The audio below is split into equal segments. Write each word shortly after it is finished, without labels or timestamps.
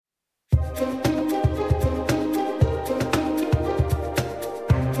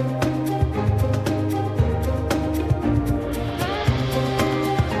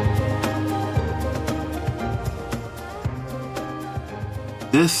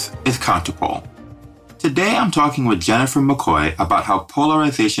This is Counterpol. Today I'm talking with Jennifer McCoy about how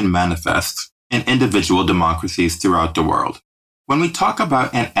polarization manifests in individual democracies throughout the world. When we talk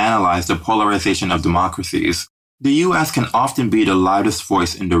about and analyze the polarization of democracies, the US can often be the loudest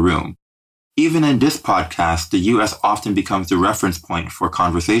voice in the room. Even in this podcast, the US often becomes the reference point for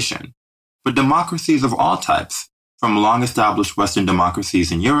conversation. But democracies of all types, from long-established Western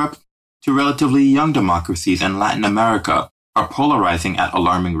democracies in Europe to relatively young democracies in Latin America, are polarizing at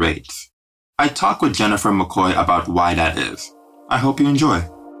alarming rates. I talk with Jennifer McCoy about why that is. I hope you enjoy.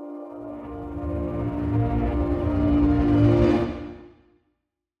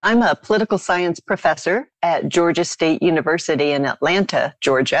 I'm a political science professor at Georgia State University in Atlanta,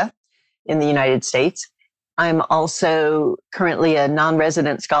 Georgia, in the United States. I'm also currently a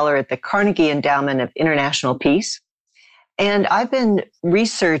non-resident scholar at the Carnegie Endowment of International Peace. And I've been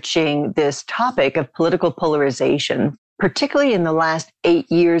researching this topic of political polarization, particularly in the last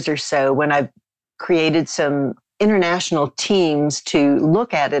 8 years or so, when I've created some international teams to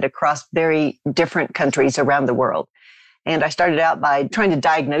look at it across very different countries around the world. And I started out by trying to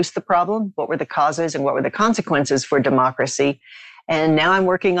diagnose the problem. What were the causes and what were the consequences for democracy? And now I'm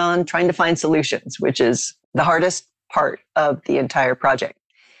working on trying to find solutions, which is the hardest part of the entire project.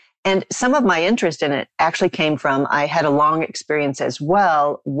 And some of my interest in it actually came from, I had a long experience as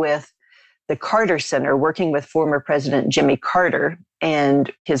well with the Carter Center, working with former President Jimmy Carter and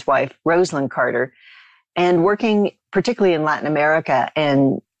his wife, Rosalind Carter, and working particularly in Latin America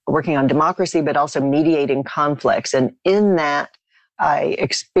and working on democracy, but also mediating conflicts. And in that, I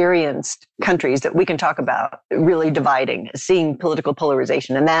experienced countries that we can talk about really dividing, seeing political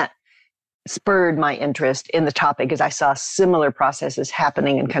polarization. And that spurred my interest in the topic as I saw similar processes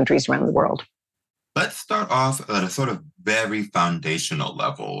happening in countries around the world. Let's start off at a sort of very foundational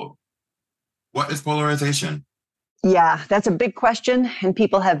level. What is polarization? Yeah, that's a big question, and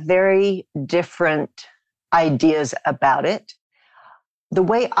people have very different ideas about it. The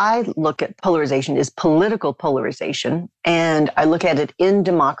way I look at polarization is political polarization, and I look at it in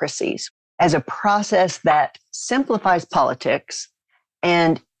democracies as a process that simplifies politics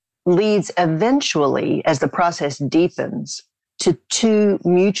and leads eventually, as the process deepens, to two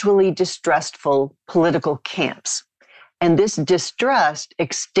mutually distrustful political camps. And this distrust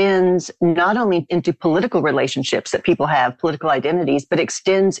extends not only into political relationships that people have, political identities, but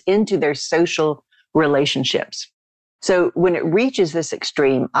extends into their social relationships. So when it reaches this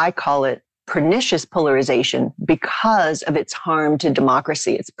extreme, I call it pernicious polarization because of its harm to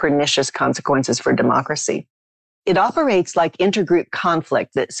democracy, its pernicious consequences for democracy. It operates like intergroup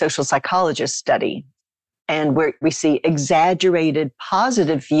conflict that social psychologists study, and where we see exaggerated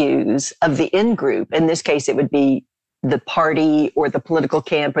positive views of the in-group. In this case, it would be the party or the political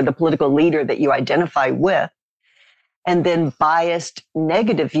camp or the political leader that you identify with, and then biased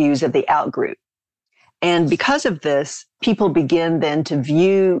negative views of the out-group. And because of this, people begin then to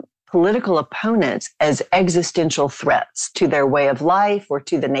view political opponents as existential threats to their way of life or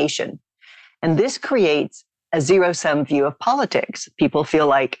to the nation. And this creates a zero-sum view of politics. People feel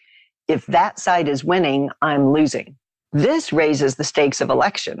like if that side is winning, I'm losing. This raises the stakes of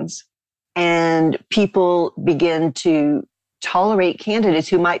elections. And people begin to tolerate candidates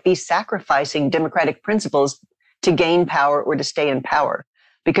who might be sacrificing democratic principles to gain power or to stay in power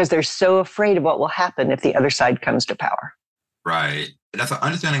because they're so afraid of what will happen if the other side comes to power. Right. That's an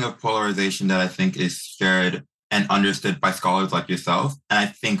understanding of polarization that I think is shared and understood by scholars like yourself, and I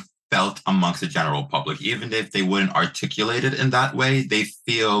think felt amongst the general public. Even if they wouldn't articulate it in that way, they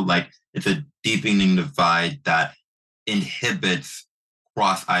feel like it's a deepening divide that inhibits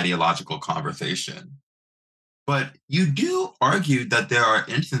cross-ideological conversation. But you do argue that there are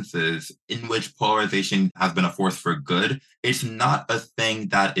instances in which polarization has been a force for good. It's not a thing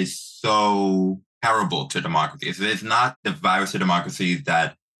that is so terrible to democracy. It's not the virus to democracy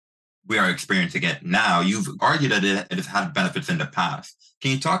that we are experiencing it now. You've argued that it has had benefits in the past.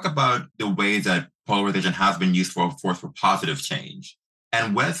 Can you talk about the ways that polarization has been used for a force for positive change,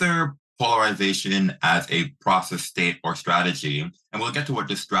 and whether polarization as a process, state, or strategy, and we'll get to what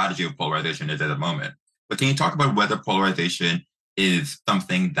the strategy of polarization is in a moment, but can you talk about whether polarization is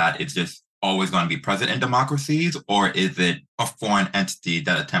something that is just always going to be present in democracies, or is it a foreign entity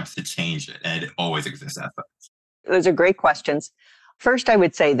that attempts to change it and it always exists as such? Those are great questions. First, I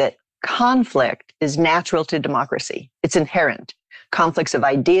would say that conflict is natural to democracy. It's inherent. Conflicts of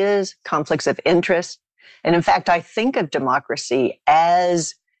ideas, conflicts of interest. And in fact, I think of democracy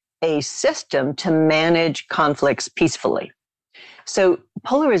as a system to manage conflicts peacefully. So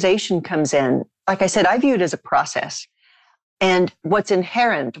polarization comes in, like I said, I view it as a process. And what's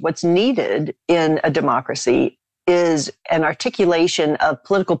inherent, what's needed in a democracy is an articulation of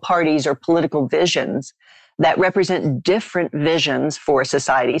political parties or political visions that represent different visions for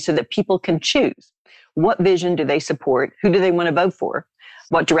society so that people can choose. What vision do they support? Who do they want to vote for?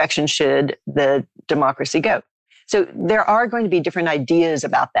 What direction should the democracy go? So there are going to be different ideas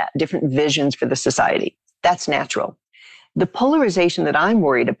about that, different visions for the society. That's natural. The polarization that I'm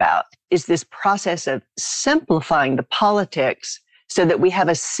worried about is this process of simplifying the politics so that we have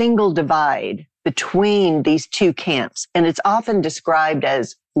a single divide between these two camps. And it's often described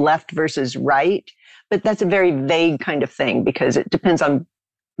as left versus right, but that's a very vague kind of thing because it depends on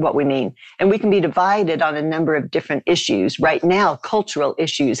what we mean. And we can be divided on a number of different issues. Right now, cultural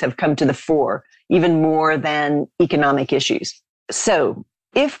issues have come to the fore, even more than economic issues. So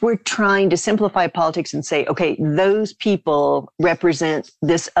if we're trying to simplify politics and say, okay, those people represent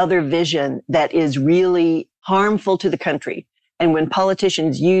this other vision that is really harmful to the country. And when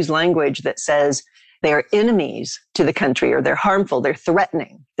politicians use language that says they are enemies to the country or they're harmful, they're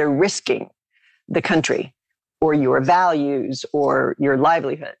threatening, they're risking the country or your values or your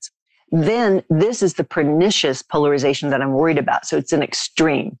livelihoods, then this is the pernicious polarization that I'm worried about. So it's an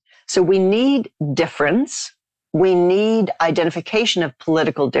extreme. So we need difference. We need identification of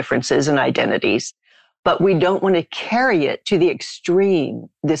political differences and identities, but we don't want to carry it to the extreme.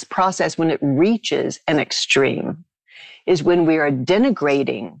 This process, when it reaches an extreme, is when we are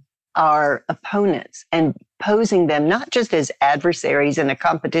denigrating our opponents and posing them not just as adversaries in a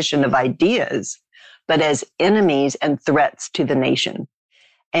competition of ideas, but as enemies and threats to the nation.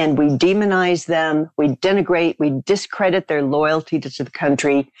 And we demonize them, we denigrate, we discredit their loyalty to the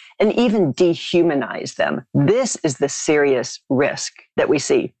country, and even dehumanize them. This is the serious risk that we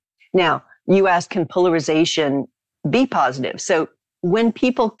see. Now, you ask, can polarization be positive? So when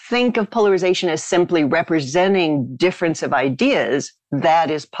people think of polarization as simply representing difference of ideas, that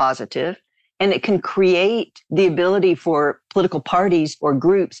is positive. And it can create the ability for political parties or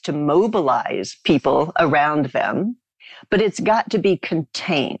groups to mobilize people around them. But it's got to be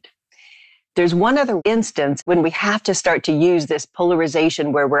contained. There's one other instance when we have to start to use this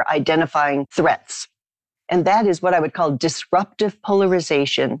polarization where we're identifying threats. And that is what I would call disruptive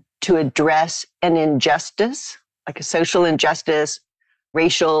polarization to address an injustice, like a social injustice,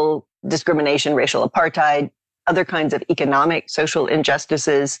 racial discrimination, racial apartheid, other kinds of economic, social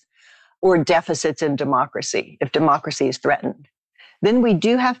injustices, or deficits in democracy, if democracy is threatened. Then we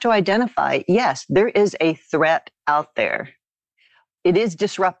do have to identify, yes, there is a threat out there. It is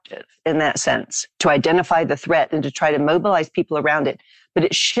disruptive in that sense to identify the threat and to try to mobilize people around it. But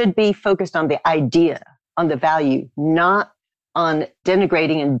it should be focused on the idea, on the value, not on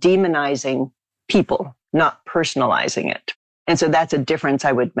denigrating and demonizing people, not personalizing it. And so that's a difference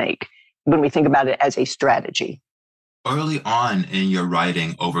I would make when we think about it as a strategy. Early on in your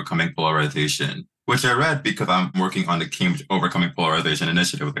writing, Overcoming Polarization, which I read because I'm working on the Cambridge Overcoming Polarization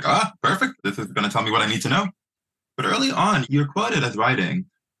Initiative. I was like, perfect. This is going to tell me what I need to know. But early on, you're quoted as writing,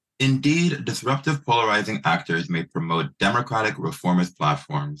 indeed, disruptive polarizing actors may promote democratic reformist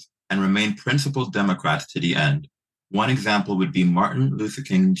platforms and remain principled Democrats to the end. One example would be Martin Luther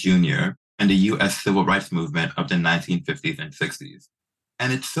King Jr. and the U.S. civil rights movement of the 1950s and 60s.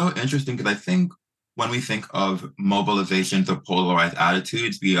 And it's so interesting because I think when we think of mobilizations of polarized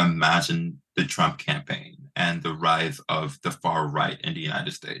attitudes, we imagine the Trump campaign and the rise of the far right in the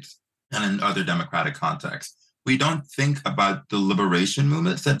United States and in other democratic contexts. We don't think about the liberation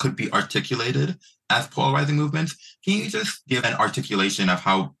movements that could be articulated as polarizing movements. Can you just give an articulation of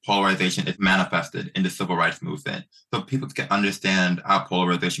how polarization is manifested in the civil rights movement so people can understand how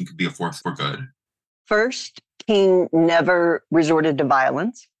polarization could be a force for good? First, King never resorted to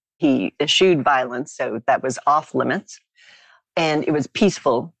violence. He eschewed violence, so that was off limits. And it was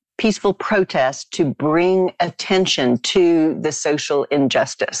peaceful protest to bring attention to the social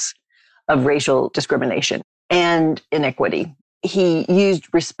injustice of racial discrimination and inequity. He used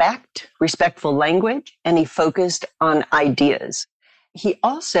respectful language, and he focused on ideas. He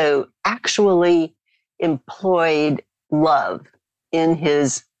also actually employed love in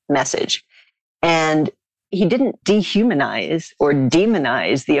his message. And he didn't dehumanize or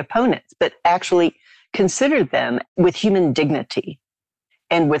demonize the opponents, but actually considered them with human dignity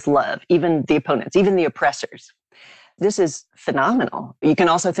and with love, even the opponents, even the oppressors. This is phenomenal. You can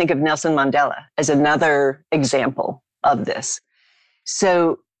also think of Nelson Mandela as another example of this.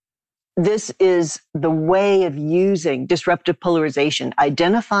 So this is the way of using disruptive polarization,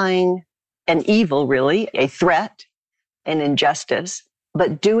 identifying an evil, really, a threat, an injustice,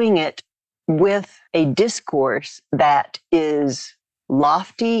 but doing it with a discourse that is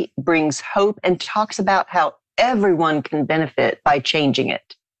lofty, brings hope, and talks about how everyone can benefit by changing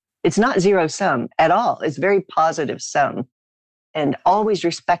it. It's not zero sum at all. It's very positive sum, and always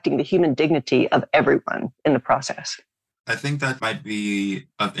respecting the human dignity of everyone in the process. I think that might be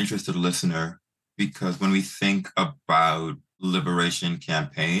of interest to the listener because when we think about liberation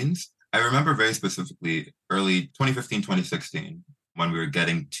campaigns, I remember very specifically early 2015, 2016, when we were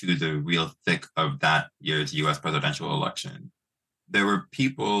getting to the real thick of that year's US presidential election. There were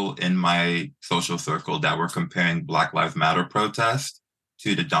people in my social circle that were comparing Black Lives Matter protests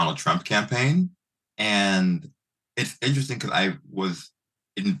to the Donald Trump campaign. And it's interesting because I was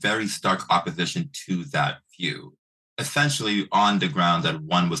in very stark opposition to that view. Essentially on the ground that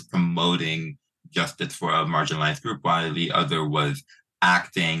one was promoting justice for a marginalized group while the other was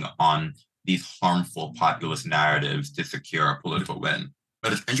acting on these harmful populist narratives to secure a political win.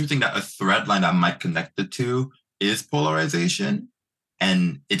 But it's interesting that a thread line that might connect the two is polarization,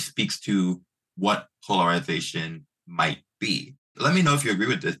 and it speaks to what polarization might be. Let me know if you agree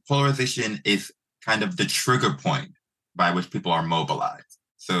with this. Polarization is kind of the trigger point by which people are mobilized.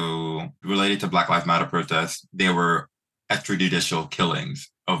 So related to Black Lives Matter protests, there were extrajudicial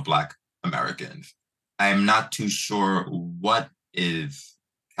killings of Black Americans. I'm not too sure what is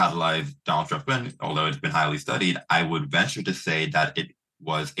catalyzed Donald Trump, although it's been highly studied. I would venture to say that it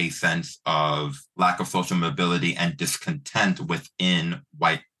was a sense of lack of social mobility and discontent within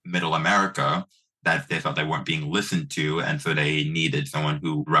white middle America, that they felt they weren't being listened to, and so they needed someone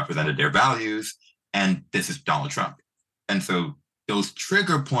who represented their values, and this is Donald Trump. And so those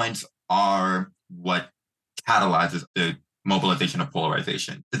trigger points are what catalyzes the mobilization of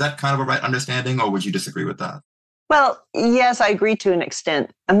polarization. Is that kind of a right understanding, or would you disagree with that? Well, yes, I agree to an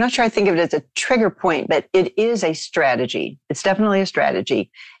extent. I'm not sure I think of it as a trigger point, but it is a strategy. It's definitely a strategy,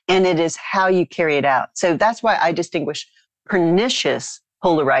 and it is how you carry it out. So that's why I distinguish pernicious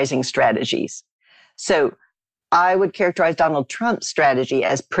polarizing strategies. So I would characterize Donald Trump's strategy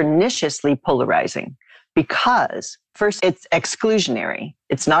as perniciously polarizing because, first, it's exclusionary.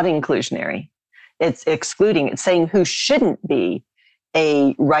 It's not inclusionary. It's excluding. It's saying who shouldn't be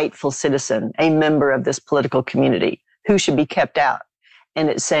a rightful citizen, a member of this political community, who should be kept out. And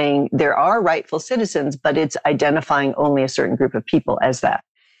it's saying there are rightful citizens, but it's identifying only a certain group of people as that.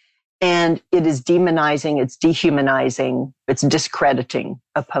 And it is demonizing, it's dehumanizing, it's discrediting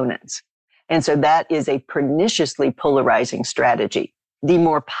opponents. And so that is a perniciously polarizing strategy. The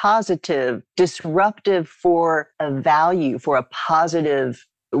more positive, disruptive for a value, for a positive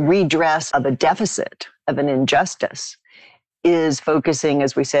redress of a deficit, of an injustice, is focusing,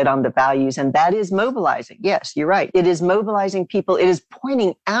 as we said, on the values, and that is mobilizing. Yes, you're right. It is mobilizing people. It is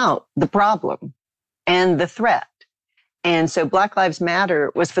pointing out the problem and the threat. And so Black Lives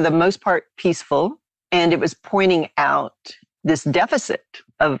Matter was for the most part peaceful, and it was pointing out this deficit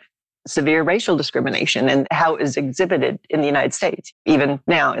of severe racial discrimination and how it is exhibited in the United States, even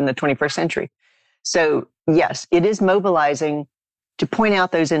now in the 21st century. So yes, it is mobilizing to point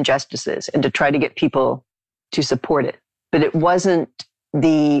out those injustices and to try to get people to support it. But it wasn't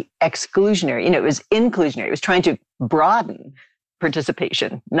the exclusionary, it was inclusionary. It was trying to broaden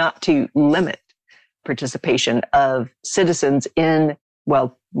participation, not to limit participation of citizens in,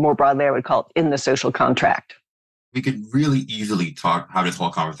 well, more broadly, I would call it in the social contract. We could really easily talk how this whole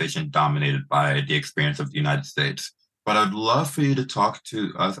conversation dominated by the experience of the United States. But I'd love for you to talk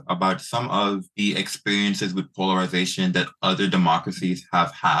to us about some of the experiences with polarization that other democracies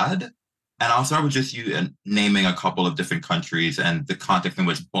have had. And I'll start with just you naming a couple of different countries and the context in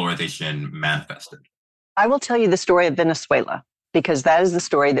which polarization manifested. I will tell you the story of Venezuela, because that is the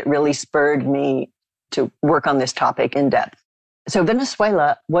story that really spurred me to work on this topic in depth. So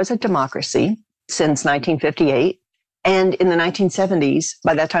Venezuela was a democracy since 1958. And in the 1970s,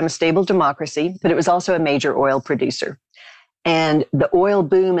 by that time, a stable democracy, but it was also a major oil producer. And the oil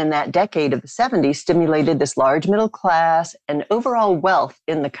boom in that decade of the 70s stimulated this large middle class and overall wealth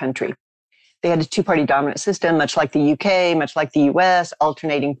in the country. They had a two-party dominant system, much like the UK, much like the US,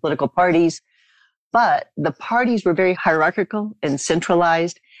 alternating political parties. But the parties were very hierarchical and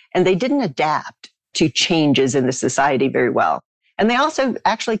centralized, and they didn't adapt to changes in the society very well. And they also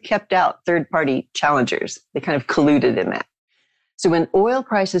actually kept out third-party challengers. They kind of colluded in that. So when oil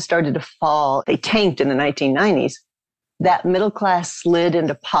prices started to fall, they tanked in the 1990s, that middle class slid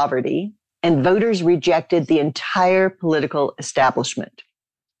into poverty, and voters rejected the entire political establishment.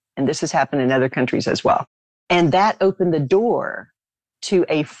 And this has happened in other countries as well. And that opened the door to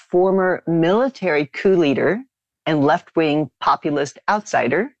a former military coup leader and left-wing populist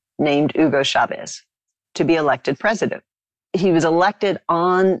outsider named Hugo Chavez to be elected president. He was elected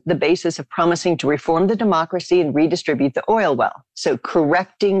on the basis of promising to reform the democracy and redistribute the oil well. So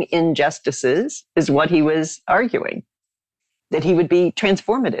correcting injustices is what he was arguing. that he would be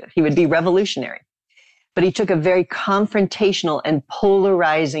transformative, he would be revolutionary. But he took a very confrontational and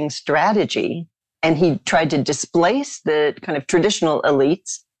polarizing strategy, and he tried to displace the kind of traditional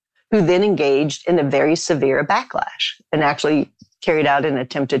elites who then engaged in a very severe backlash and actually carried out an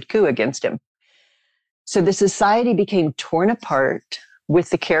attempted coup against him. So the society became torn apart with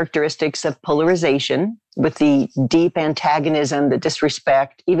the characteristics of polarization, with the deep antagonism, the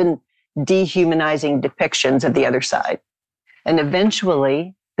disrespect, even dehumanizing depictions of the other side. And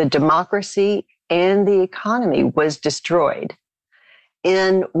eventually, the democracy and the economy was destroyed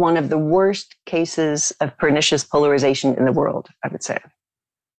in one of the worst cases of pernicious polarization in the world, I would say.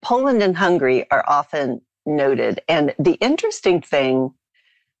 Poland and Hungary are often noted. And the interesting thing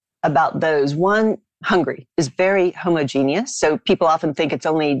about those, one, Hungary is very homogeneous. So people often think it's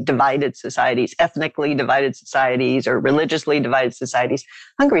only divided societies, ethnically divided societies or religiously divided societies.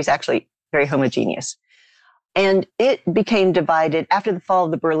 Hungary is actually very homogeneous. And it became divided after the fall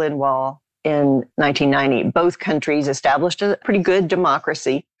of the Berlin Wall in 1990. Both countries established a pretty good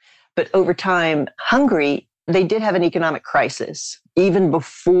democracy. But over time, Hungary, they did have an economic crisis, even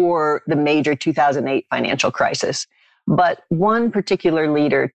before the major 2008 financial crisis. But one particular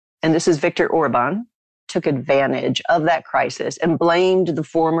leader, and this is Viktor Orban, took advantage of that crisis and blamed the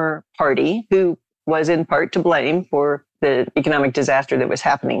former party, who was in part to blame for the economic disaster that was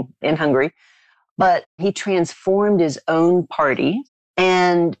happening in Hungary. But he transformed his own party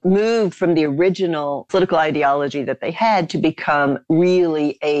and moved from the original political ideology that they had to become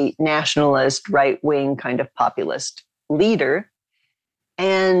really a nationalist, right-wing kind of populist leader,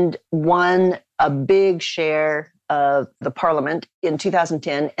 and won a big share of the parliament in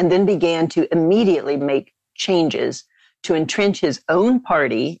 2010, and then began to immediately make changes to entrench his own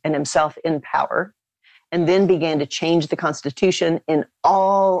party and himself in power, and then began to change the constitution in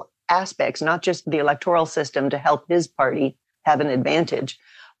all aspects, not just the electoral system to help his party have an advantage,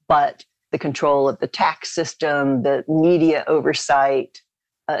 but the control of the tax system, the media oversight,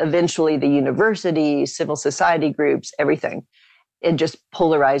 eventually the universities, civil society groups, everything. It just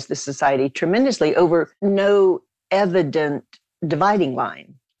polarized the society tremendously over no evident dividing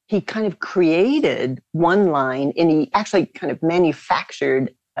line. He kind of created one line, and he actually kind of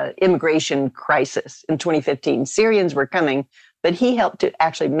manufactured an immigration crisis in 2015. Syrians were coming, but he helped to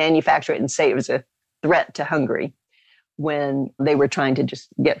actually manufacture it and say it was a threat to Hungary when they were trying to just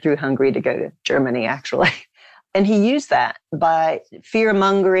get through Hungary to go to Germany, actually. And he used that by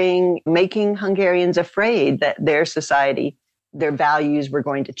fear-mongering, making Hungarians afraid that their society, their values were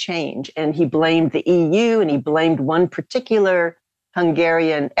going to change. And he blamed the EU, and he blamed one particular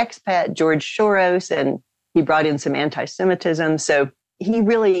Hungarian expat, George Soros, and he brought in some anti-Semitism. So he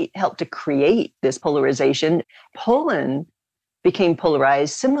really helped to create this polarization. Poland became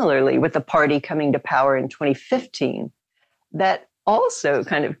polarized similarly with the party coming to power in 2015 that also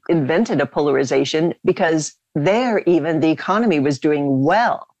kind of invented a polarization, because there even the economy was doing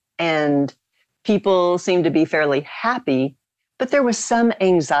well and people seemed to be fairly happy, but there was some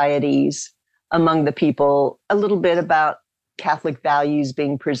anxieties among the people, a little bit about Catholic values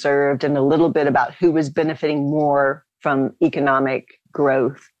being preserved and a little bit about who was benefiting more from economic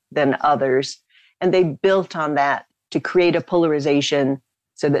growth than others. And they built on that to create a polarization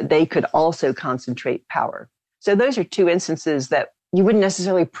so that they could also concentrate power. So those are two instances that you wouldn't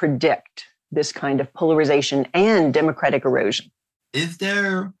necessarily predict, this kind of polarization and democratic erosion. Is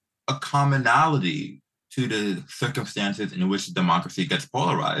there a commonality to the circumstances in which democracy gets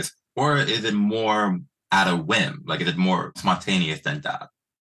polarized, or is it more at a whim? Like, is it more spontaneous than that?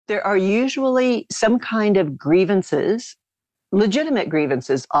 There are usually some kind of grievances, legitimate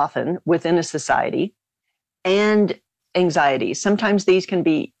grievances often within a society, and anxieties. Sometimes these can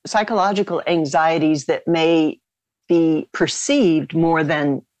be psychological anxieties that may be perceived more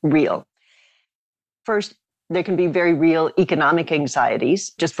than real. First, there can be very real economic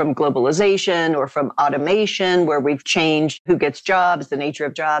anxieties just from globalization or from automation, where we've changed who gets jobs, the nature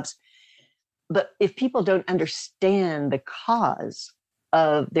of jobs. But if people don't understand the cause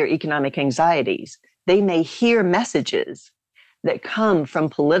of their economic anxieties, they may hear messages that come from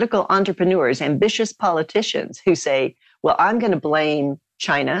political entrepreneurs, ambitious politicians who say, well, I'm going to blame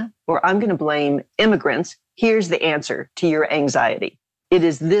China or I'm going to blame immigrants. Here's the answer to your anxiety. It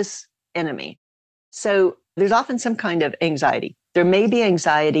is this enemy. So there's often some kind of anxiety. There may be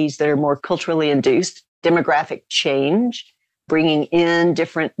anxieties that are more culturally induced, demographic change, bringing in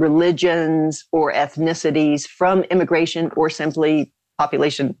different religions or ethnicities from immigration or simply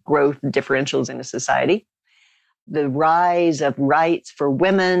population growth differentials in a society. The rise of rights for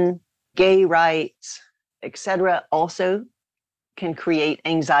women, gay rights, etc., also can create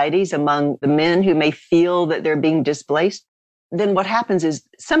anxieties among the men who may feel that they're being displaced. then what happens is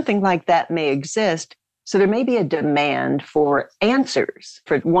something like that may exist. So there may be a demand for answers,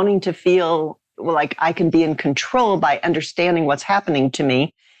 for wanting to feel like I can be in control by understanding what's happening to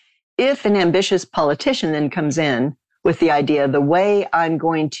me. If an ambitious politician then comes in with the idea, the way I'm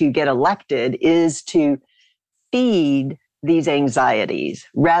going to get elected is to feed these anxieties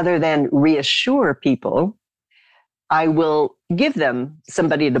rather than reassure people, I will give them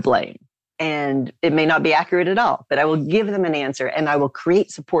somebody to blame. And it may not be accurate at all, but I will give them an answer and I will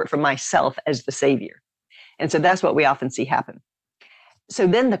create support for myself as the savior. And so that's what we often see happen. So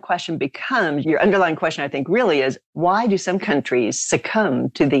then the question becomes, your underlying question, I think, really is, why do some countries succumb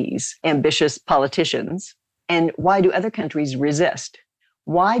to these ambitious politicians? And why do other countries resist?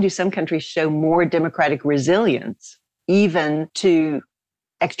 Why do some countries show more democratic resilience, even to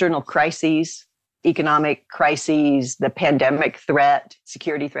external crises, economic crises, the pandemic threat,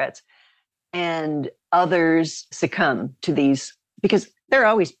 security threats, and others succumb to these? Because there are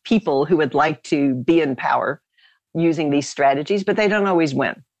always people who would like to be in power using these strategies, but they don't always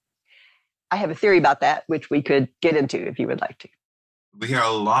win. I have a theory about that, which we could get into if you would like to. We hear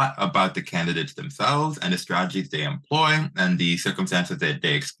a lot about the candidates themselves and the strategies they employ and the circumstances that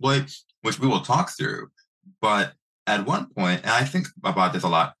they exploit, which we will talk through. But at one point, and I think about this a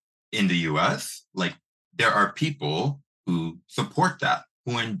lot in the US, like there are people who support that,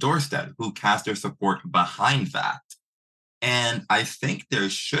 who endorse that, who cast their support behind that. And I think there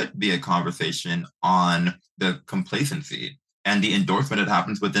should be a conversation on the complacency and the endorsement that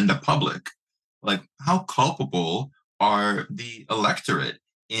happens within the public. Like, how culpable are the electorate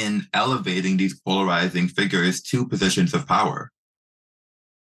in elevating these polarizing figures to positions of power?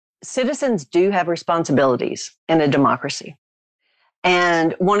 Citizens do have responsibilities in a democracy.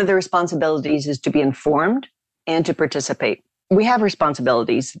 And one of the responsibilities is to be informed and to participate. We have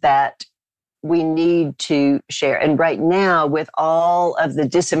responsibilities that we need to share. And right now, with all of the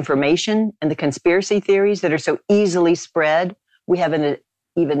disinformation and the conspiracy theories that are so easily spread, we have an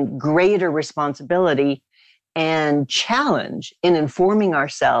even greater responsibility and challenge in informing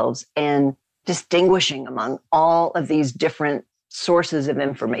ourselves and distinguishing among all of these different sources of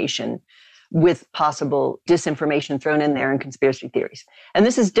information with possible disinformation thrown in there and conspiracy theories. And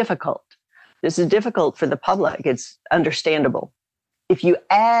this is difficult. This is difficult for the public. It's understandable. If you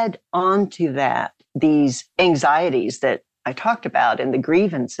add on to that these anxieties that I talked about and the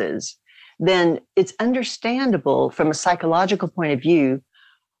grievances, then it's understandable from a psychological point of view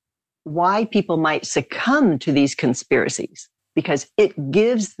why people might succumb to these conspiracies, because it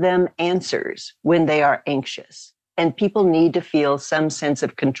gives them answers when they are anxious. And people need to feel some sense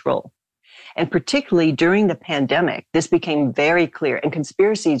of control. And particularly during the pandemic, this became very clear, and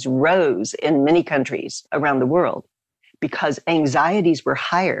conspiracies rose in many countries around the world because anxieties were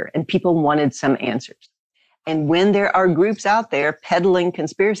higher and people wanted some answers. And when there are groups out there peddling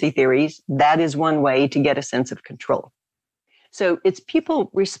conspiracy theories, that is one way to get a sense of control. So it's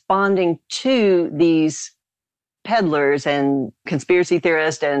people responding to these peddlers and conspiracy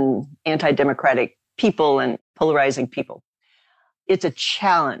theorists and anti-democratic people and polarizing people. It's a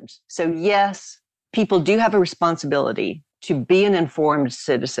challenge. So yes, people do have a responsibility to be an informed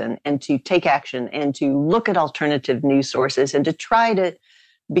citizen and to take action and to look at alternative news sources and to try to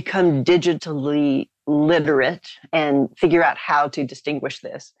become digitally literate and figure out how to distinguish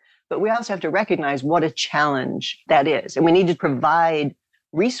this. But we also have to recognize what a challenge that is. And we need to provide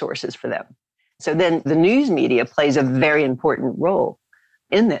resources for them. So then the news media plays a very important role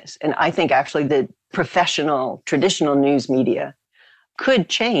in this. And I think actually the professional, traditional news media could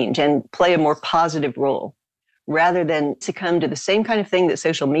change and play a more positive role rather than succumb to the same kind of thing that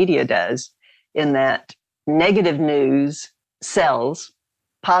social media does, in that negative news sells,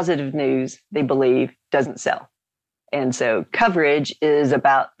 positive news, they believe, doesn't sell. And so coverage is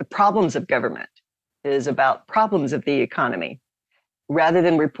about the problems of government, is about problems of the economy, rather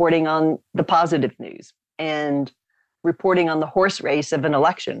than reporting on the positive news and reporting on the horse race of an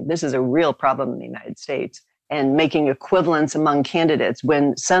election. This is a real problem in the United States, and making equivalence among candidates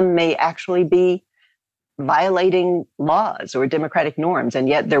when some may actually be violating laws or democratic norms, and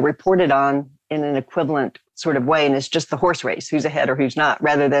yet they're reported on in an equivalent sort of way. And it's just the horse race, who's ahead or who's not,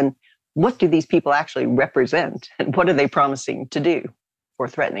 rather than what do these people actually represent and what are they promising to do or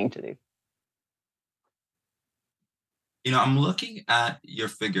threatening to do? You know, I'm looking at your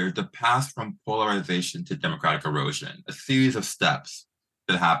figure, the path from polarization to democratic erosion, a series of steps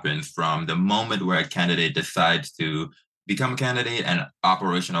that happens from the moment where a candidate decides to become a candidate and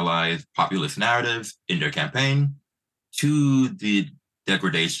operationalize populist narratives in their campaign to the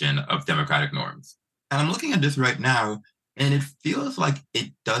degradation of democratic norms. And I'm looking at this right now, And it feels like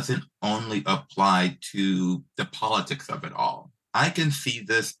it doesn't only apply to the politics of it all. I can see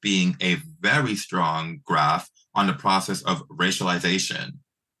this being a very strong graph on the process of racialization,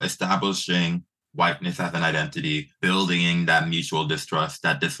 establishing whiteness as an identity, building that mutual distrust,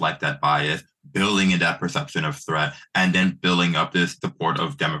 that dislike, that bias, building in that perception of threat, and then building up this support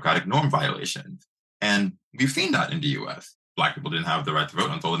of democratic norm violations. And we've seen that in the US. Black people didn't have the right to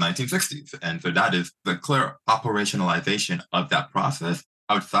vote until the 1960s. And so that is the clear operationalization of that process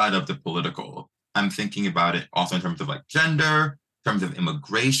outside of the political. I'm thinking about it also in terms of like gender, in terms of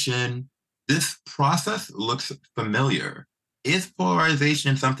immigration. This process looks familiar. Is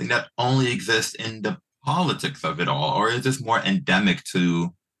polarization something that only exists in the politics of it all, or is this more endemic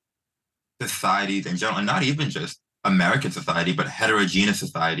to societies in general, and not even just American society, but heterogeneous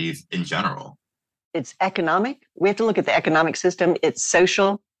societies in general? It's economic. We have to look at the economic system. It's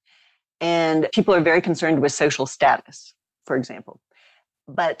social, and people are very concerned with social status, for example.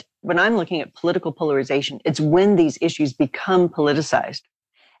 But when I'm looking at political polarization, it's when these issues become politicized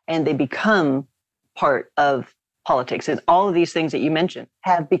and they become part of politics. And all of these things that you mentioned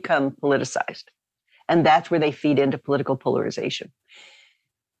have become politicized. And that's where they feed into political polarization.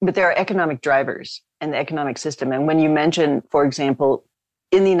 But there are economic drivers in the economic system. And when you mention, for example,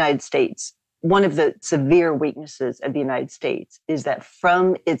 in the United States, one of the severe weaknesses of the United States is that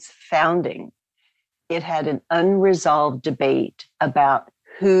from its founding, it had an unresolved debate about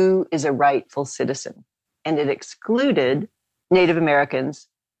who is a rightful citizen. And it excluded Native Americans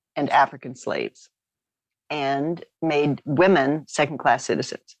and African slaves and made women second-class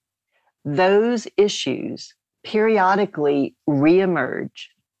citizens. Those issues periodically reemerge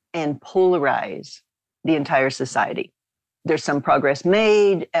and polarize the entire society. There's some progress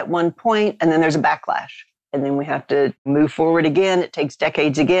made at one point, and then there's a backlash. And then we have to move forward again. It takes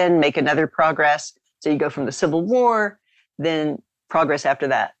decades again, make another progress. So you go from the Civil War, then progress after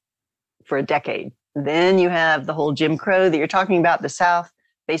that for a decade. Then you have the whole Jim Crow that you're talking about, the South,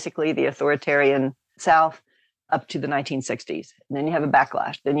 basically the authoritarian South up to the 1960s. And then you have a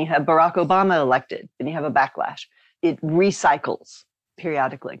backlash. Then you have Barack Obama elected. Then you have a backlash. It recycles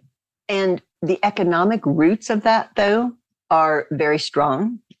periodically. And the economic roots of that, though, are very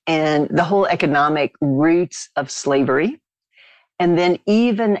strong, and the whole economic roots of slavery. And then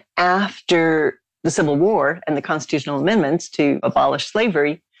even after the Civil War and the constitutional amendments to abolish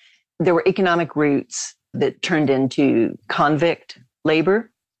slavery, there were economic roots that turned into convict labor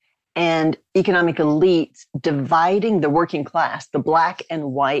and economic elites dividing the working class, the black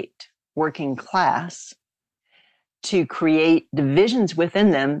and white working class, to create divisions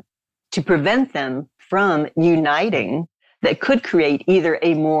within them to prevent them from uniting that could create either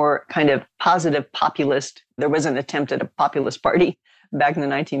a more kind of positive populist, there was an attempt at a populist party back in the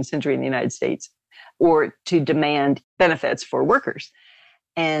 19th century in the United States, or to demand benefits for workers.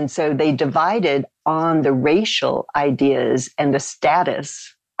 And so they divided on the racial ideas and the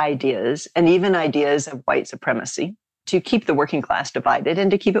status ideas, and even ideas of white supremacy, to keep the working class divided and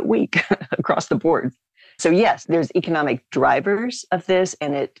to keep it weak across the board. So yes, there's economic drivers of this,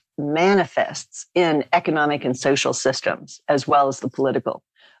 and it manifests in economic and social systems as well as the political.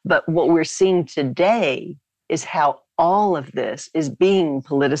 But what we're seeing today is how all of this is being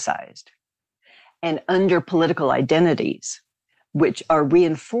politicized and under political identities, which are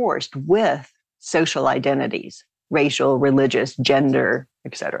reinforced with social identities, racial, religious, gender,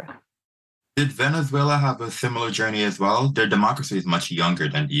 etc. Did Venezuela have a similar journey as well? Their democracy is much younger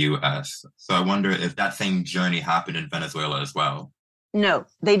than the US. So I wonder if that same journey happened in Venezuela as well. No,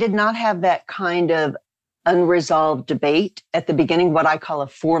 they did not have that kind of unresolved debate at the beginning, what I call a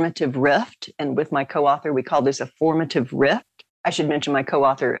formative rift. And with my co-author, we call this a formative rift. I should mention my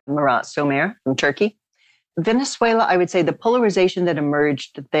co-author, Murat Somer from Turkey. Venezuela, I would say the polarization that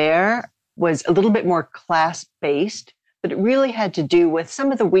emerged there was a little bit more class-based, but it really had to do with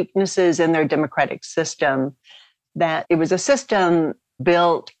some of the weaknesses in their democratic system, that it was a system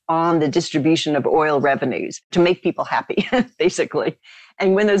built on the distribution of oil revenues to make people happy, basically.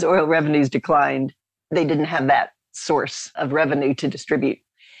 And when those oil revenues declined, they didn't have that source of revenue to distribute.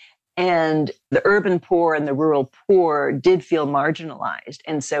 And the urban poor and the rural poor did feel marginalized.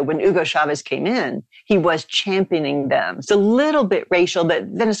 And so when Hugo Chavez came in, he was championing them. It's a little bit racial, but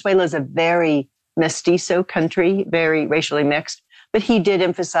Venezuela is a very mestizo country, very racially mixed. But he did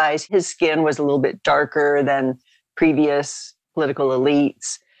emphasize his skin was a little bit darker than previous political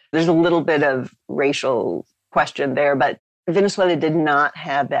elites. There's a little bit of racial question there, but Venezuela did not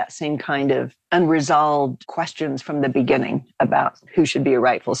have that same kind of unresolved questions from the beginning about who should be a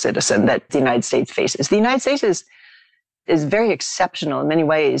rightful citizen that the United States faces. The United States is is very exceptional in many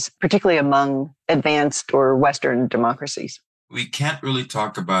ways, particularly among advanced or Western democracies. We can't really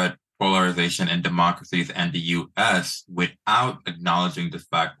talk about polarization in democracies and the US without acknowledging the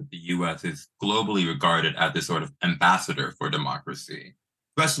fact that the US is globally regarded as this sort of ambassador for democracy.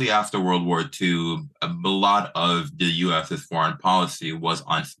 Especially after World War II, a lot of the US's foreign policy was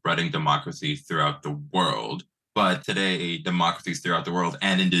on spreading democracy throughout the world. But today, democracies throughout the world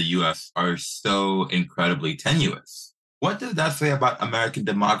and in the US are so incredibly tenuous. What does that say about American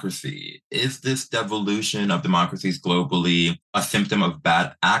democracy? Is this devolution of democracies globally a symptom of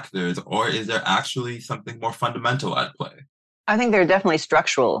bad actors, or is there actually something more fundamental at play? I think there are definitely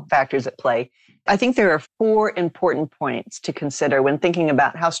structural factors at play. I think there are 4 important points to consider when thinking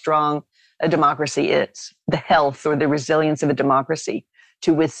about how strong a democracy is, the health or the resilience of a democracy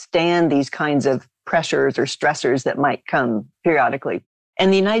to withstand these kinds of pressures or stressors that might come periodically.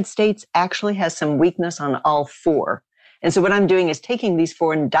 And the United States actually has some weakness on all 4. And so what I'm doing is taking these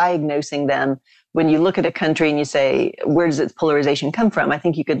 4 and diagnosing them. When you look at a country and you say, where does its polarization come from? I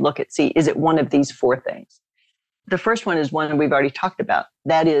think you could look at, see, is it one of these 4 things? The first one is one we've already talked about.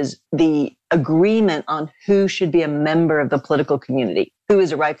 That is the agreement on who should be a member of the political community, who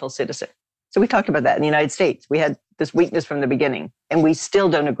is a rightful citizen. So we talked about that in the United States. We had this weakness from the beginning, and we still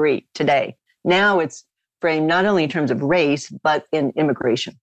don't agree today. Now it's framed not only in terms of race, but in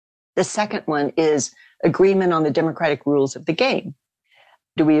immigration. The second one is agreement on the democratic rules of the game.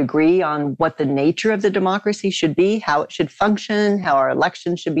 Do we agree on what the nature of the democracy should be, how it should function, how our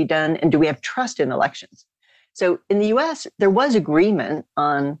elections should be done, and do we have trust in elections? So in the US, there was agreement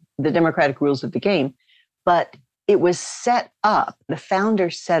on the democratic rules of the game, but it was set up, the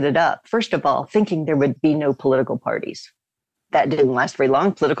founders set it up, first of all, thinking there would be no political parties. That didn't last very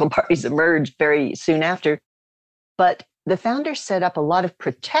long. Political parties emerged very soon after. But the founders set up a lot of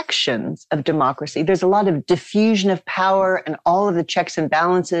protections of democracy. There's a lot of diffusion of power and all of the checks and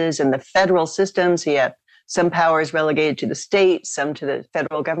balances and the federal systems. You have some powers relegated to the state, some to the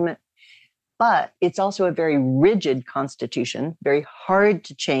federal government. But it's also a very rigid constitution, very hard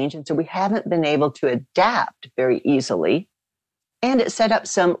to change. And so we haven't been able to adapt very easily. And it set up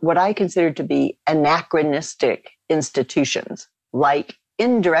some, what I consider to be anachronistic institutions, like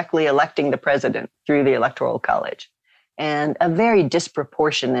indirectly electing the president through the Electoral College, and a very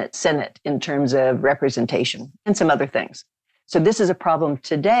disproportionate Senate in terms of representation and some other things. So this is a problem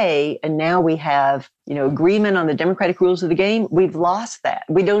today. And now we have, agreement on the democratic rules of the game. We've lost that.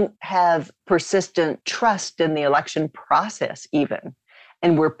 We don't have persistent trust in the election process even.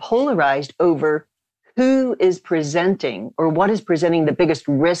 And we're polarized over who is presenting or what is presenting the biggest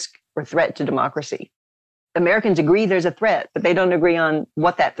risk or threat to democracy. Americans agree there's a threat, but they don't agree on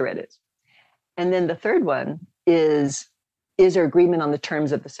what that threat is. And then the third one is there agreement on the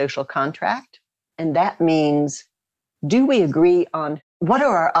terms of the social contract? And that means, do we agree on what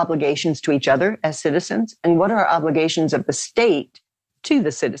are our obligations to each other as citizens and what are our obligations of the state to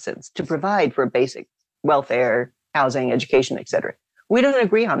the citizens to provide for basic welfare, housing, education, et cetera? We don't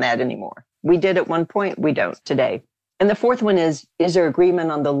agree on that anymore. We did at one point, we don't today. And the fourth one is there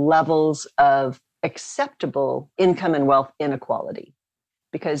agreement on the levels of acceptable income and wealth inequality?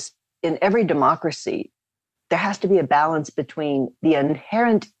 Because in every democracy, there has to be a balance between the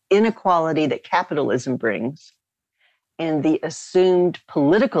inherent inequality that capitalism brings and the assumed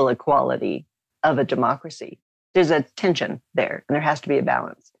political equality of a democracy. There's a tension there, and there has to be a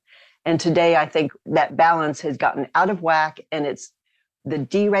balance. And today, I think that balance has gotten out of whack, and it's the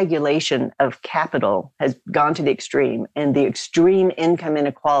deregulation of capital has gone to the extreme, and the extreme income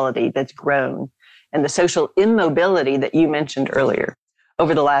inequality that's grown, and the social immobility that you mentioned earlier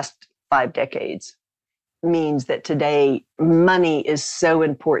over the last 5 decades means that today money is so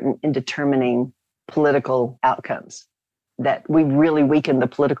important in determining political outcomes that we really weaken the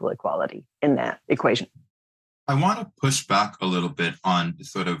political equality in that equation. I want to push back a little bit on the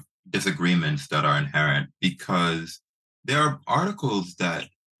sort of disagreements that are inherent, because there are articles that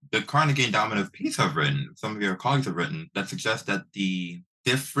the Carnegie Endowment of Peace have written, some of your colleagues have written, that suggest that the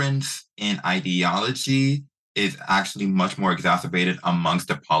difference in ideology is actually much more exacerbated amongst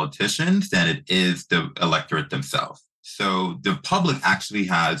the politicians than it is the electorate themselves. So the public actually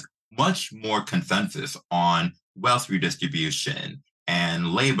has much more consensus on wealth redistribution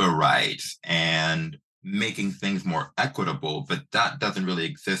and labor rights and making things more equitable, but that doesn't really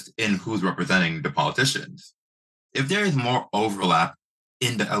exist in who's representing the politicians. If there is more overlap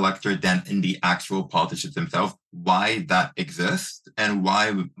in the electorate than in the actual politicians themselves, why that exists and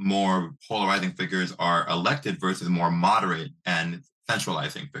why more polarizing figures are elected versus more moderate and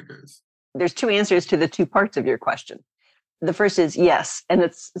centralizing figures? There's 2 answers to the 2 parts of your question. The first is yes, and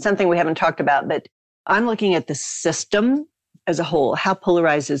it's something we haven't talked about, but I'm looking at the system as a whole. How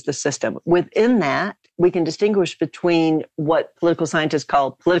polarized is the system? Within that, we can distinguish between what political scientists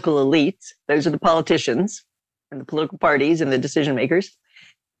call political elites. Those are the politicians and the political parties and the decision makers,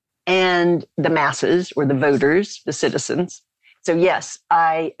 and the masses or the voters, the citizens. So yes,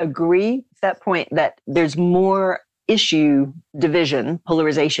 I agree with that point that there's more issue division,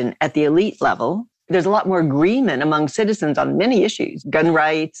 polarization at the elite level. There's a lot more agreement among citizens on many issues, gun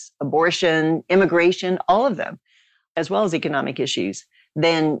rights, abortion, immigration, all of them, as well as economic issues,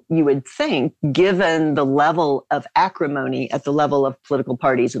 than you would think, given the level of acrimony at the level of political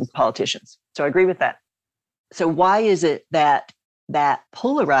parties and politicians. So I agree with that. So why is it that that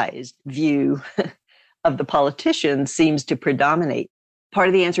polarized view of the politicians seems to predominate? Part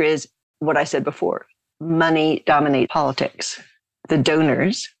of the answer is what I said before. Money dominates politics. The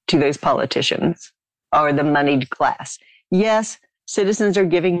donors to those politicians are the moneyed class. Yes, citizens are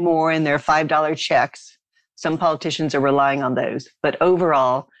giving more in their $5 checks. Some politicians are relying on those, but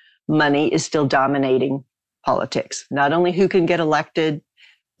overall, money is still dominating politics. Not only who can get elected,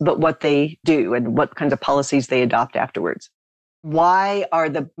 but what they do and what kinds of policies they adopt afterwards. Why are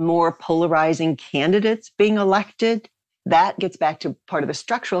the more polarizing candidates being elected? That gets back to part of the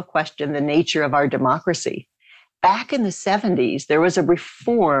structural question, the nature of our democracy. Back in the 70s, there was a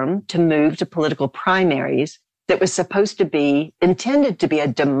reform to move to political primaries that was supposed to be intended to be a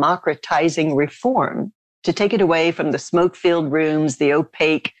democratizing reform to take it away from the smoke-filled rooms, the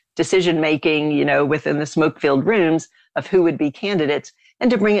opaque decision-making, within the smoke-filled rooms of who would be candidates, and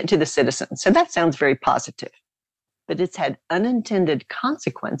to bring it to the citizens. So that sounds very positive, but it's had unintended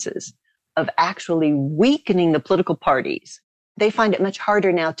consequences of actually weakening the political parties. They find it much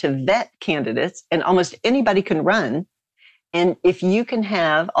harder now to vet candidates, and almost anybody can run. And if you can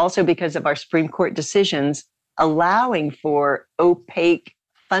have, also because of our Supreme Court decisions, allowing for opaque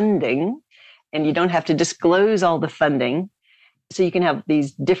funding, and you don't have to disclose all the funding, so you can have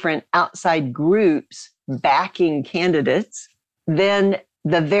these different outside groups backing candidates, then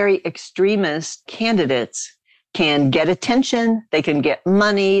the very extremist candidates can get attention, they can get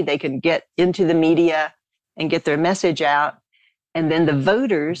money, they can get into the media and get their message out. And then the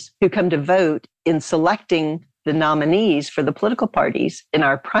voters who come to vote in selecting the nominees for the political parties in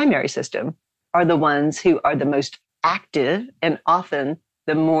our primary system are the ones who are the most active and often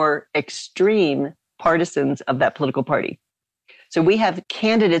the more extreme partisans of that political party. So we have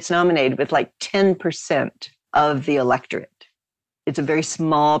candidates nominated with like 10% of the electorate. It's a very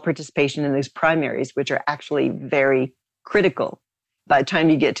small participation in those primaries, which are actually very critical. By the time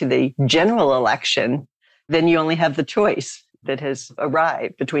you get to the general election, then you only have the choice that has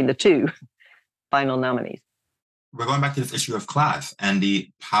arrived between the two final nominees. We're going back to this issue of class and the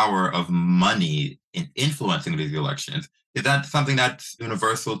power of money in influencing these elections. Is that something that's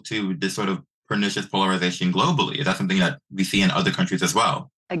universal to this sort of pernicious polarization globally? Is that something that we see in other countries as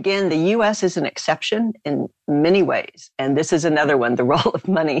well? Again, the U.S. is an exception in many ways. And this is another one, the role of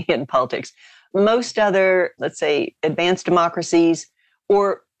money in politics. Most other, let's say, advanced democracies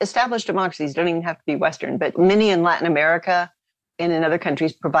or established democracies, don't even have to be Western, but many in Latin America and in other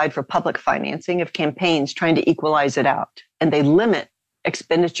countries provide for public financing of campaigns trying to equalize it out. And they limit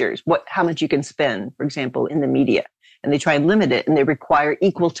expenditures, how much you can spend, for example, in the media. And they try and limit it, and they require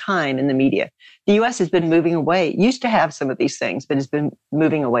equal time in the media. The U.S. has been moving away, used to have some of these things, but has been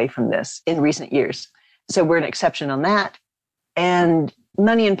moving away from this in recent years. So we're an exception on that. And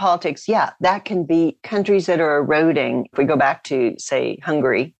money in politics, yeah, that can be countries that are eroding. If we go back to, say,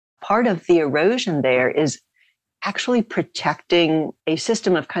 Hungary, part of the erosion there is actually protecting a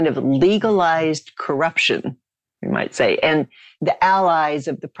system of kind of legalized corruption, you might say. And the allies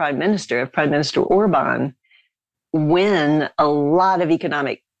of Prime Minister Orban, win a lot of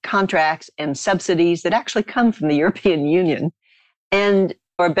economic contracts and subsidies that actually come from the European Union and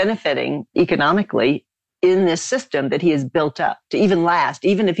are benefiting economically in this system that he has built up to even last.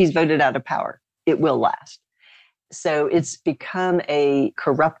 Even if he's voted out of power, it will last. So it's become a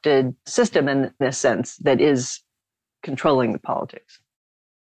corrupted system in this sense that is controlling the politics.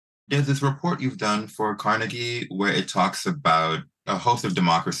 There's this report you've done for Carnegie where it talks about a host of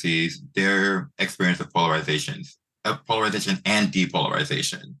democracies, their experience of polarization and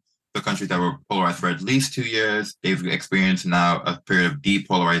depolarization. The countries that were polarized for at least 2 years, they've experienced now a period of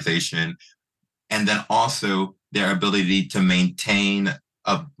depolarization. And then also their ability to maintain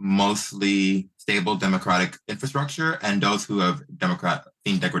a mostly stable democratic infrastructure and those who have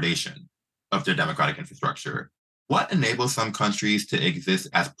seen degradation of their democratic infrastructure. What enables some countries to exist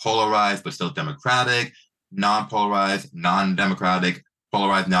as polarized but still democratic, non-polarized, non-democratic,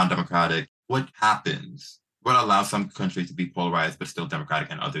 polarized, non-democratic? What happens? What allows some countries to be polarized but still democratic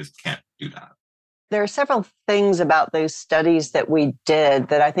and others can't do that? There are several things about those studies that we did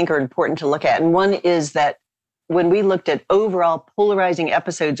that I think are important to look at. And one is that when we looked at overall polarizing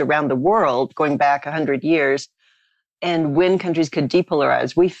episodes around the world, going back 100 years, and when countries could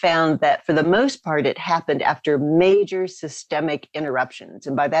depolarize, we found that for the most part, it happened after major systemic interruptions.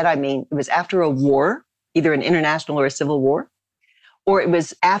 And by that, I mean it was after a war, either an international or a civil war, or it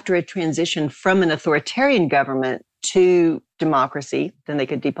was after a transition from an authoritarian government to democracy, then they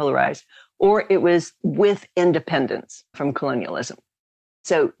could depolarize, or it was with independence from colonialism.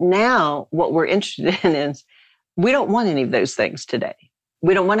 So now what we're interested in is we don't want any of those things today.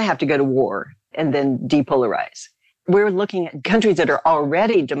 We don't want to have to go to war and then depolarize. We're looking at countries that are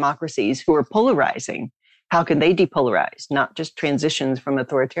already democracies who are polarizing. How can they depolarize, not just transitions from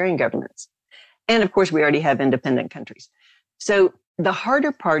authoritarian governments? And of course, we already have independent countries. So the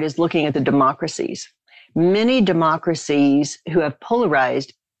harder part is looking at the democracies. Many democracies who have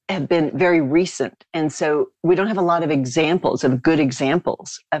polarized have been very recent. And so we don't have a lot of examples, of good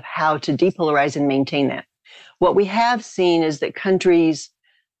examples of how to depolarize and maintain that. What we have seen is that countries,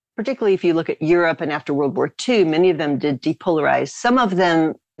 particularly if you look at Europe and after World War II, many of them did depolarize. Some of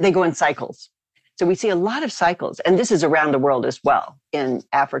them, they go in cycles. So we see a lot of cycles, and this is around the world as well, in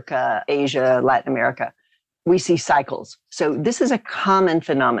Africa, Asia, Latin America. We see cycles. So this is a common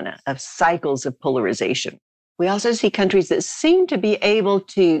phenomenon of cycles of polarization. We also see countries that seem to be able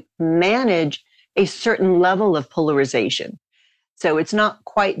to manage a certain level of polarization. So it's not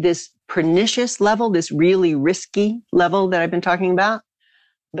quite this pernicious level, this really risky level that I've been talking about,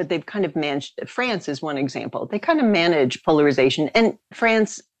 but they've kind of managed. France is one example. They kind of manage polarization. And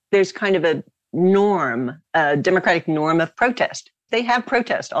France, there's kind of a norm, a democratic norm of protest. They have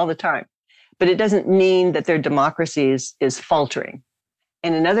protest all the time, but it doesn't mean that their democracy is faltering.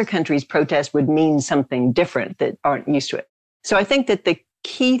 And in other countries, protest would mean something different that aren't used to it. So I think that the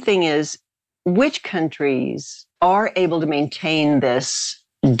key thing is which countries are able to maintain this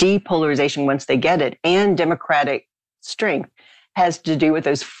depolarization once they get it and democratic strength has to do with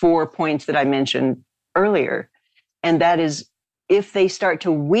those 4 points that I mentioned earlier. And that is, if they start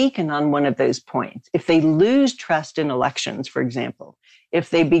to weaken on one of those points, if they lose trust in elections, for example,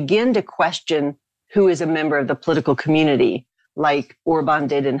 if they begin to question who is a member of the political community, like Orban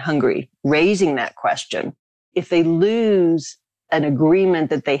did in Hungary, raising that question, if they lose an agreement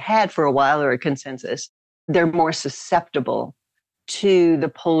that they had for a while or a consensus, they're more susceptible to the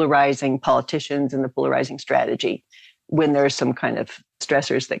polarizing politicians and the polarizing strategy when there's some kind of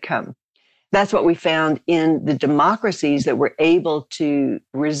stressors that come. That's what we found in the democracies that were able to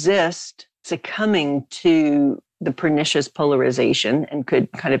resist succumbing to the pernicious polarization and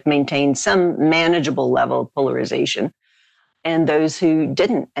could kind of maintain some manageable level of polarization, and those who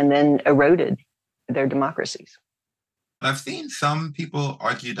didn't and then eroded their democracies. I've seen some people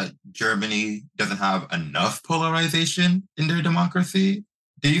argue that Germany doesn't have enough polarization in their democracy.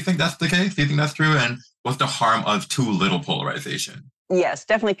 Do you think that's the case? Do you think that's true? And what's the harm of too little polarization? Yes,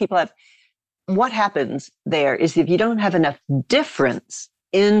 definitely people have. What happens there is if you don't have enough difference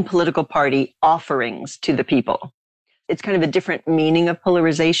in political party offerings to the people, it's kind of a different meaning of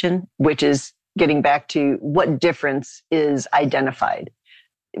polarization, which is getting back to what difference is identified.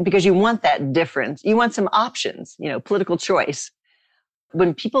 Because you want that difference. You want some options, political choice.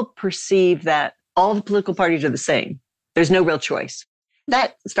 When people perceive that all the political parties are the same, there's no real choice.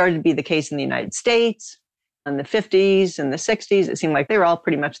 That started to be the case in the United States in the 50s and the 60s. It seemed like they were all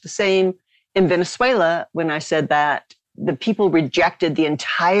pretty much the same. In Venezuela, when I said that, the people rejected the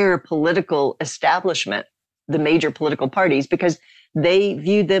entire political establishment, the major political parties, because they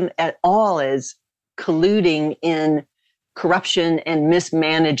viewed them at all as colluding in corruption and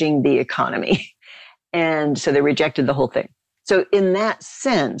mismanaging the economy. And so they rejected the whole thing. So in that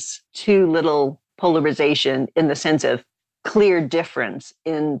sense, too little polarization in the sense of clear difference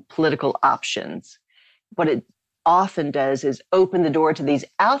in political options. What it often does is open the door to these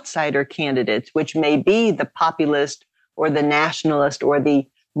outsider candidates, which may be the populist or the nationalist or the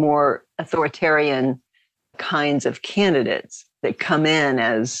more authoritarian kinds of candidates that come in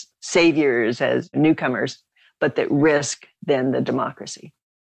as saviors, as newcomers, but that risk then the democracy.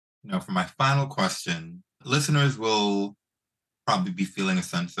 For my final question, listeners will probably be feeling a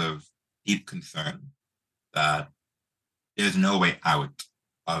sense of deep concern that there's no way out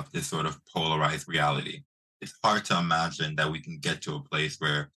of this sort of polarized reality. It's hard to imagine that we can get to a place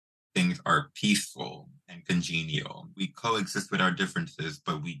where things are peaceful and congenial. We coexist with our differences,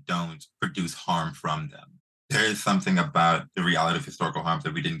 but we don't produce harm from them. There is something about the reality of historical harms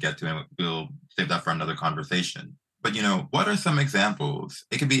that we didn't get to, and we'll save that for another conversation. But, what are some examples?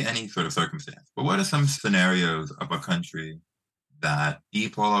 It could be any sort of circumstance, but what are some scenarios of a country that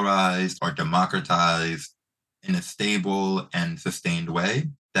depolarized or democratized in a stable and sustained way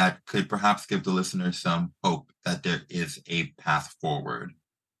that could perhaps give the listeners some hope that there is a path forward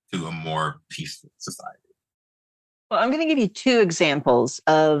to a more peaceful society? Well, I'm going to give you two examples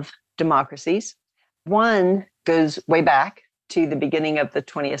of democracies. One goes way back to the beginning of the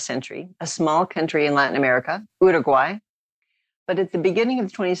 20th century, a small country in Latin America, Uruguay. But at the beginning of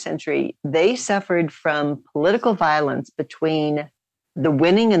the 20th century, they suffered from political violence between the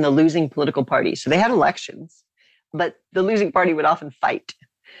winning and the losing political parties. So they had elections, but the losing party would often fight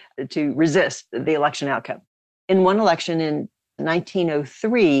to resist the election outcome. In one election in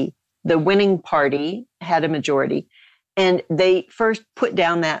 1903, the winning party had a majority, and they first put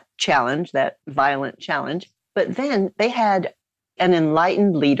down that challenge, that violent challenge, but then they had an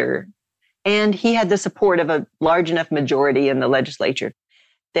enlightened leader, and he had the support of a large enough majority in the legislature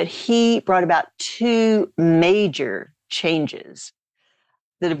that he brought about two major changes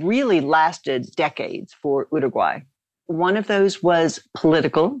that have really lasted decades for Uruguay. One of those was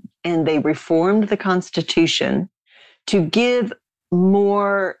political, and they reformed the Constitution to give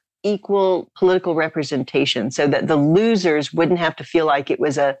more equal political representation so that the losers wouldn't have to feel like it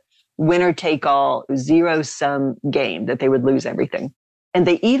was a winner-take-all, zero-sum game, that they would lose everything. And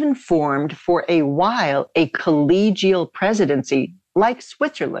they even formed, for a while, a collegial presidency like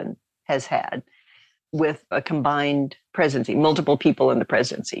Switzerland has had, with a combined presidency, multiple people in the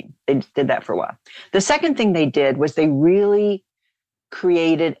presidency. They did that for a while. The second thing they did was they really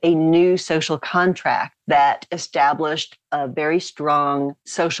created a new social contract that established a very strong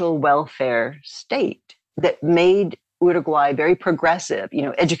social welfare state that made Uruguay very progressive,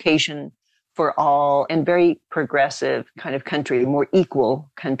 education for all, and very progressive kind of country, more equal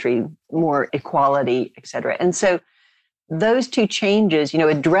country, more equality, et cetera. And so those two changes,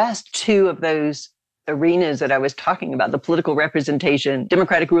 addressed two of those arenas that I was talking about, the political representation,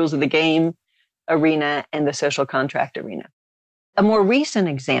 democratic rules of the game arena, and the social contract arena. A more recent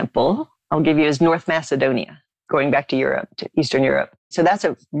example I'll give you is North Macedonia, going back to Europe, to Eastern Europe. So that's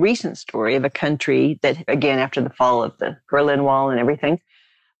a recent story of a country that, again, after the fall of the Berlin Wall and everything,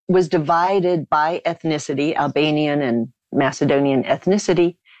 was divided by ethnicity, Albanian and Macedonian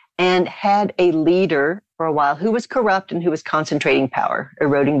ethnicity, and had a leader for a while who was corrupt and who was concentrating power,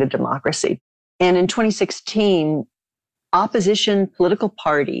 eroding the democracy. And in 2016, opposition political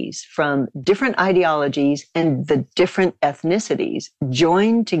parties from different ideologies and the different ethnicities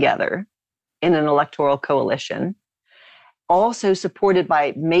joined together in an electoral coalition, also supported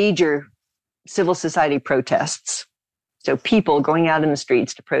by major civil society protests. So people going out in the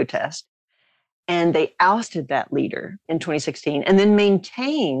streets to protest. And they ousted that leader in 2016 and then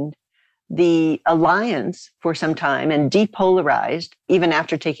maintained the alliance for some time and depolarized even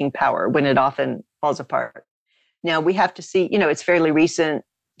after taking power, when it often falls apart. Now we have to see, it's fairly recent.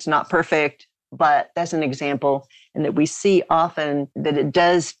 It's not perfect, but that's an example. And that we see often that it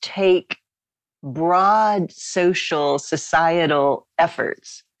does take broad social, societal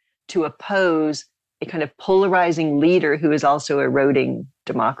efforts to oppose a kind of polarizing leader who is also eroding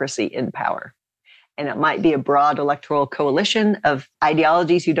democracy in power. And it might be a broad electoral coalition of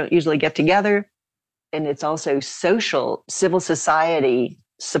ideologies who don't usually get together. And it's also social, civil society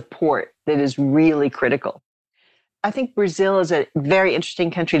support that is really critical. I think Brazil is a very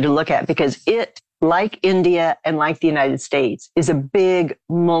interesting country to look at because it, like India and like the United States, is a big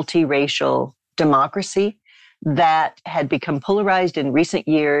multiracial democracy that had become polarized in recent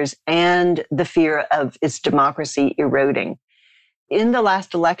years, and the fear of its democracy eroding. In the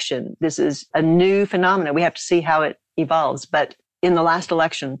last election, this is a new phenomenon. We have to see how it evolves. But in the last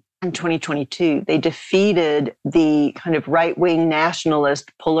election in 2022, they defeated the kind of right-wing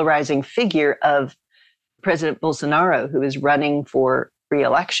nationalist polarizing figure of President Bolsonaro, who is running for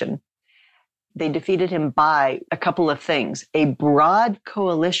re-election. They defeated him by a couple of things: a broad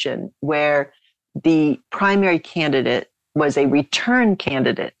coalition where the primary candidate was a return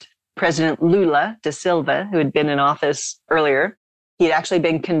candidate, President Lula da Silva, who had been in office earlier. He had actually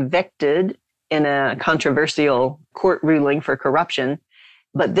been convicted in a controversial court ruling for corruption,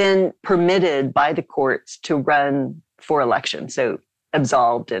 but then permitted by the courts to run for election. So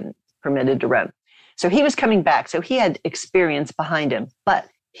absolved and permitted to run. So he was coming back. So he had experience behind him, but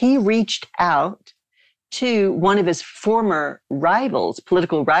he reached out to one of his former rivals,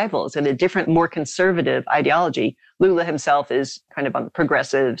 political rivals, in a different, more conservative ideology. Lula himself is kind of on the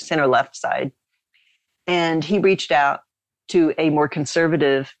progressive center-left side. And he reached out to a more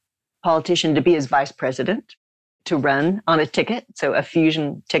conservative politician to be his vice president, to run on a ticket, so a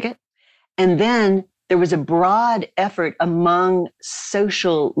fusion ticket. And then there was a broad effort among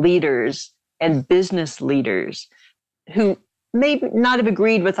social leaders and business leaders who may not have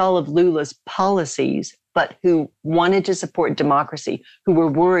agreed with all of Lula's policies, but who wanted to support democracy, who were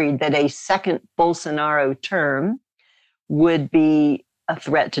worried that a second Bolsonaro term would be a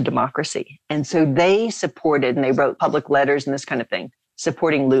threat to democracy. And so they supported, and they wrote public letters and this kind of thing,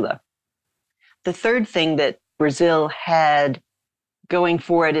 supporting Lula. The third thing that Brazil had going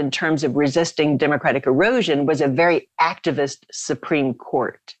for it in terms of resisting democratic erosion was a very activist Supreme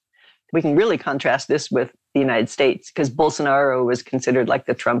Court. We can really contrast this with the United States because Bolsonaro was considered like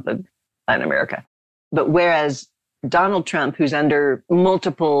the Trump of Latin America. But whereas Donald Trump, who's under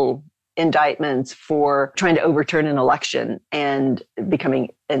multiple indictments for trying to overturn an election and becoming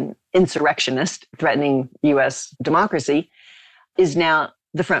an insurrectionist, threatening U.S. democracy, is now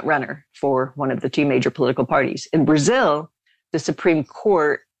the front runner for one of the two major political parties. In Brazil, the Supreme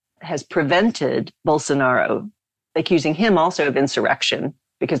Court has prevented Bolsonaro, accusing him also of insurrection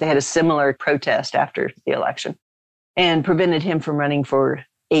because they had a similar protest after the election, and prevented him from running for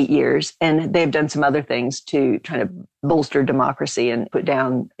 8 years. And they've done some other things to try to bolster democracy and put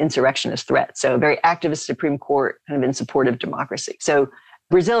down insurrectionist threats. So a very activist Supreme Court kind of in support of democracy. So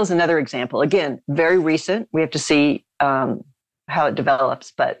Brazil is another example. Again, very recent. We have to see how it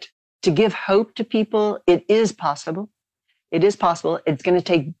develops. But to give hope to people, it is possible. It is possible. It's going to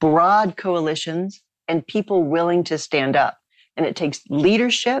take broad coalitions and people willing to stand up. And it takes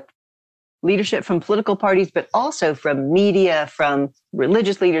leadership from political parties, but also from media, from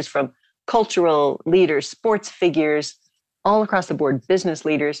religious leaders, from cultural leaders, sports figures, all across the board, business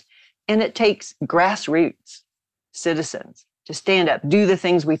leaders. And it takes grassroots citizens to stand up, do the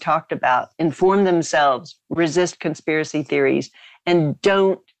things we talked about, inform themselves, resist conspiracy theories, and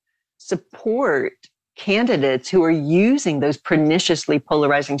don't support candidates who are using those perniciously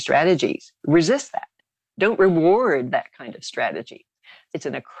polarizing strategies. Resist that. Don't reward that kind of strategy. It's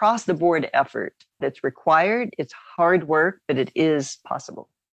an across-the-board effort that's required. It's hard work, but it is possible.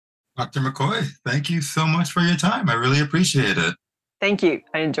 Dr. McCoy, thank you so much for your time. I really appreciate it. Thank you.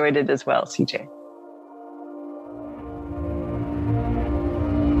 I enjoyed it as well, CJ.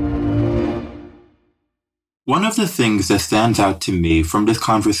 One of the things that stands out to me from this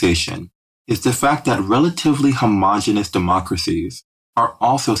conversation is the fact that relatively homogeneous democracies are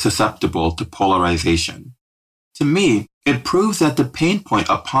also susceptible to polarization. To me, it proves that the pain point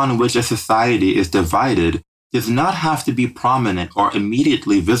upon which a society is divided does not have to be prominent or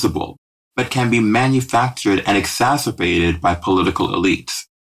immediately visible, but can be manufactured and exacerbated by political elites.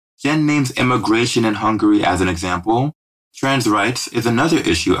 Jen names immigration in Hungary as an example. Trans rights is another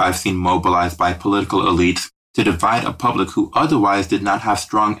issue I've seen mobilized by political elites to divide a public who otherwise did not have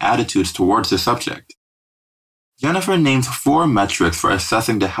strong attitudes towards the subject. Jennifer names 4 metrics for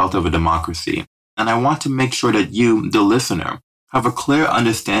assessing the health of a democracy, and I want to make sure that you, the listener, have a clear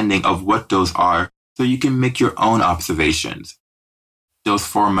understanding of what those are so you can make your own observations. Those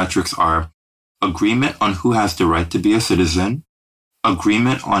 4 metrics are agreement on who has the right to be a citizen,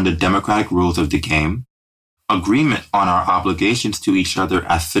 agreement on the democratic rules of the game, agreement on our obligations to each other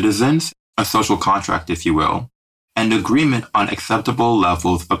as citizens, a social contract, if you will, and agreement on acceptable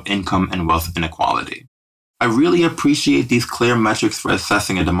levels of income and wealth inequality. I really appreciate these clear metrics for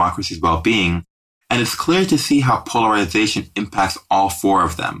assessing a democracy's well-being, and it's clear to see how polarization impacts all 4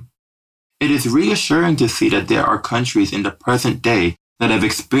 of them. It is reassuring to see that there are countries in the present day that have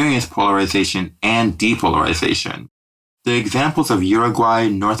experienced polarization and depolarization. The examples of Uruguay,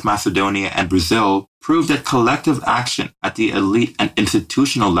 North Macedonia, and Brazil prove that collective action at the elite and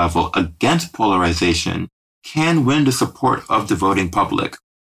institutional level against polarization can win the support of the voting public.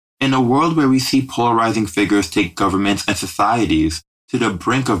 In a world where we see polarizing figures take governments and societies to the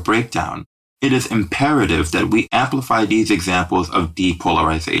brink of breakdown, it is imperative that we amplify these examples of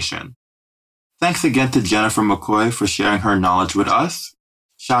depolarization. Thanks again to Jennifer McCoy for sharing her knowledge with us.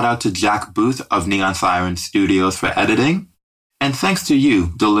 Shout out to Jack Booth of Neon Siren Studios for editing. And thanks to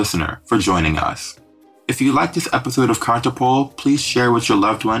you, the listener, for joining us. If you like this episode of Counterpole, please share with your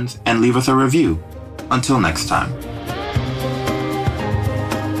loved ones and leave us a review. Until next time.